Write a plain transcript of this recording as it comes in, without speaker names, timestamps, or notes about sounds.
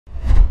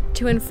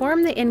To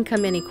inform the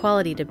income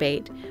inequality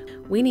debate,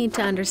 we need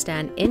to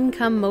understand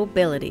income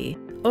mobility.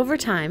 Over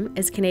time,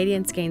 as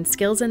Canadians gain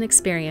skills and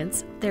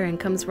experience, their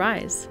incomes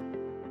rise.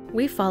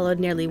 We followed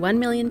nearly 1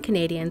 million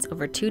Canadians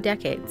over 2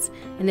 decades,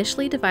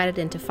 initially divided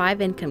into 5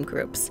 income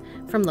groups,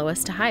 from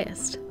lowest to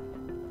highest.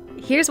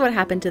 Here's what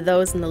happened to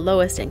those in the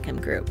lowest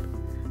income group.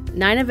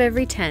 9 of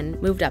every 10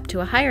 moved up to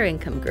a higher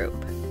income group.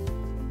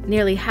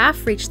 Nearly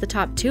half reached the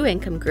top 2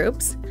 income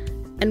groups,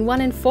 and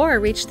 1 in 4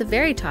 reached the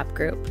very top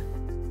group.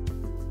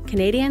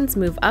 Canadians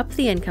move up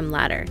the income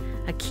ladder,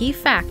 a key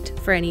fact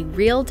for any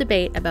real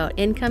debate about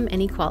income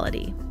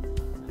inequality.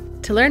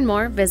 To learn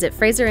more, visit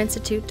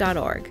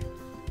FraserInstitute.org.